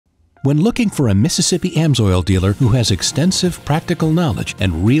When looking for a Mississippi AMSOIL dealer who has extensive practical knowledge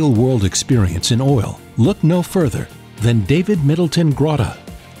and real-world experience in oil, look no further than David Middleton Gratta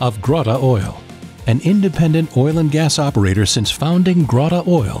of Gratta Oil, an independent oil and gas operator since founding Gratta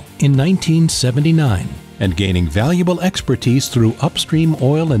Oil in 1979 and gaining valuable expertise through upstream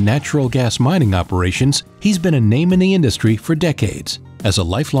oil and natural gas mining operations. He's been a name in the industry for decades. As a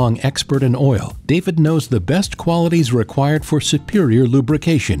lifelong expert in oil, David knows the best qualities required for superior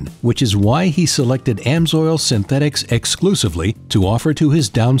lubrication, which is why he selected AMSOIL Synthetics exclusively to offer to his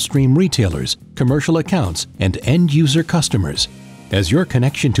downstream retailers, commercial accounts, and end-user customers. As your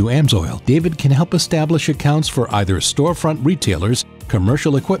connection to AMSOIL, David can help establish accounts for either storefront retailers,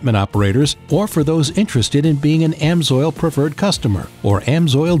 commercial equipment operators, or for those interested in being an AMSOIL preferred customer or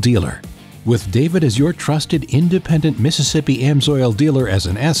AMSOIL dealer. With David as your trusted independent Mississippi AMSOIL dealer as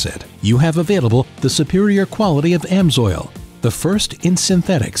an asset, you have available the superior quality of AMSOIL, the first in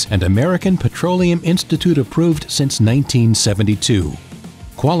synthetics and American Petroleum Institute approved since 1972.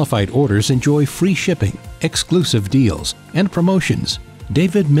 Qualified orders enjoy free shipping, exclusive deals, and promotions.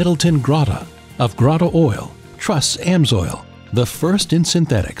 David Middleton Gratta of Gratta Oil trusts AMSOIL, the first in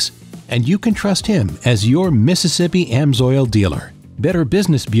synthetics, and you can trust him as your Mississippi AMSOIL dealer. Better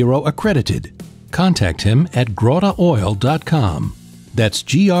Business Bureau accredited. Contact him at grattaoil.com. That's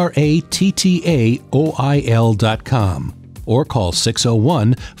GRATTAOIL.com or call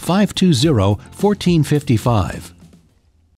 601-520-1455.